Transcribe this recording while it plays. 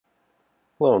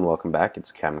Hello and welcome back,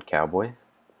 it's Cabinet Cowboy,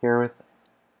 here with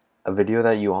a video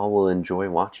that you all will enjoy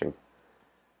watching.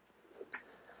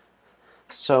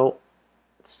 So,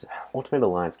 it's Ultimate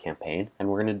Alliance campaign, and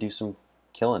we're going to do some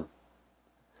killing.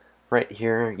 Right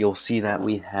here, you'll see that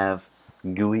we have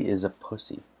Gooey is a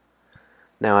pussy.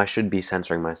 Now, I should be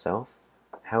censoring myself,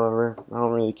 however, I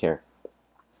don't really care.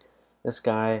 This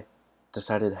guy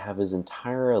decided to have his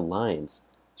entire alliance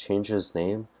change his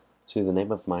name to the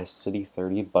name of my City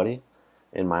 30 buddy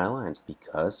in my alliance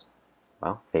because,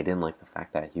 well, they didn't like the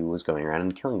fact that he was going around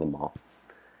and killing them all.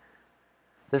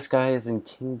 This guy is in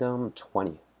Kingdom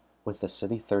 20 with the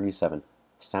City 37.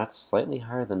 Stats slightly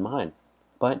higher than mine,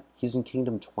 but he's in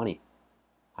Kingdom 20.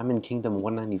 I'm in Kingdom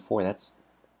 194. That's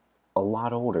a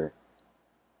lot older.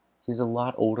 He's a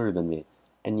lot older than me,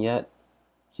 and yet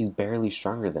he's barely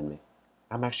stronger than me.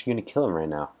 I'm actually going to kill him right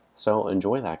now. So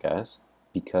enjoy that, guys,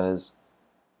 because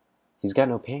he's got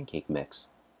no pancake mix.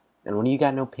 And when you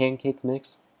got no pancake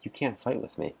mix, you can't fight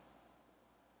with me.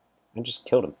 I just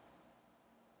killed him.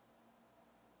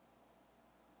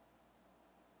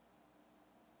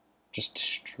 Just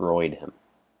destroyed him.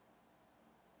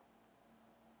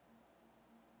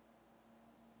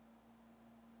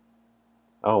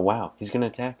 Oh wow, he's gonna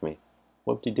attack me.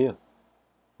 What'd he do?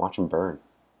 Watch him burn.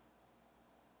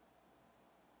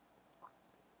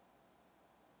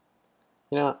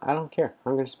 You know, I don't care.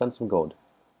 I'm gonna spend some gold.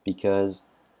 Because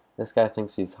this guy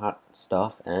thinks he's hot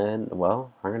stuff, and,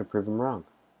 well, I'm going to prove him wrong.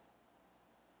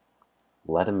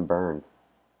 Let him burn.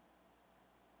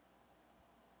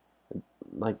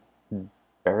 Like,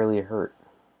 barely hurt.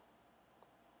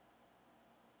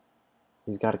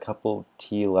 He's got a couple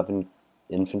T11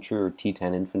 infantry or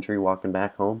T10 infantry walking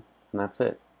back home, and that's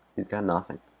it. He's got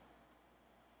nothing.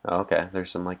 Oh, okay, there's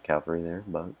some, like, cavalry there,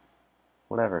 but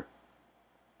whatever.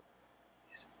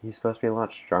 He's supposed to be a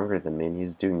lot stronger than me, and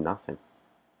he's doing nothing.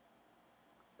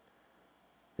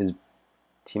 His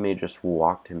teammate just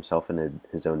walked himself into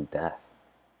his own death.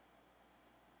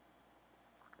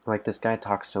 Like, this guy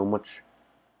talks so much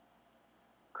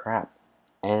crap,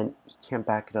 and he can't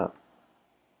back it up.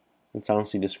 It's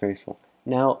honestly disgraceful.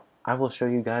 Now, I will show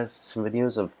you guys some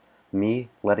videos of me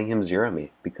letting him zero me,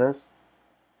 because,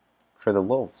 for the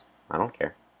lulz, I don't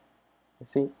care. You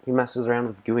see, he messes around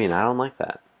with Gooey, and I don't like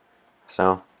that.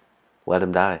 So, let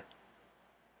him die.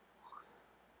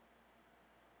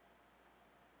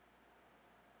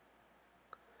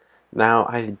 Now,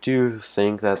 I do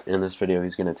think that in this video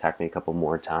he's going to attack me a couple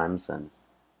more times, and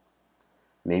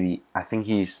maybe, I think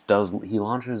he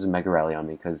launches a Mega Rally on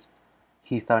me because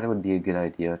he thought it would be a good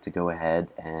idea to go ahead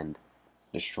and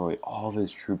destroy all of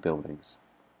his troop buildings,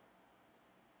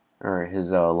 or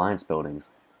his alliance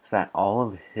buildings, so that all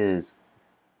of his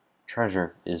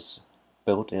treasure is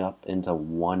built up into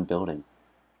one building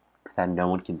that no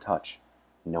one can touch.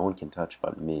 No one can touch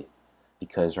but me,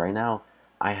 because right now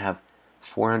I have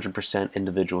 400%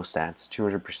 individual stats,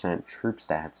 200% troop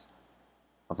stats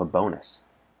of a bonus.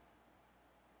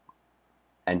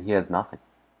 And he has nothing.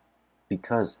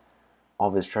 Because all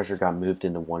of his treasure got moved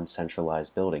into one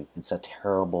centralized building. It's a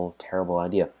terrible, terrible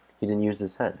idea. He didn't use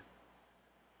his head.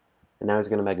 And now he's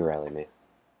going to Mega Rally me.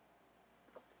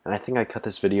 And I think I cut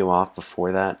this video off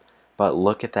before that, but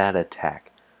look at that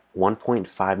attack.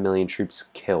 1.5 million troops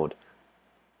killed.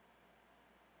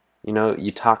 You know,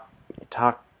 you talk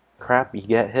crap, you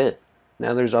get hit.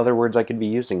 Now there's other words I could be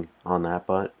using on that,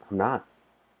 but I'm not.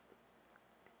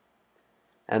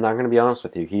 And I'm going to be honest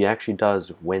with you, he actually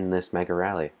does win this Mega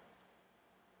Rally.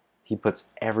 He puts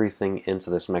everything into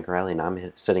this Mega Rally, and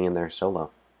I'm sitting in there solo.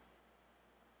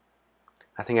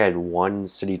 I think I had one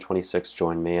City 26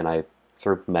 join me, and I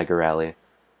threw Mega Rally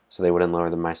so they wouldn't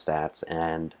lower my stats,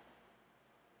 and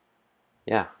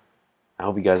yeah, I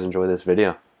hope you guys enjoy this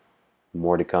video.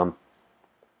 More to come.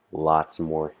 Lots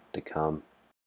more to come.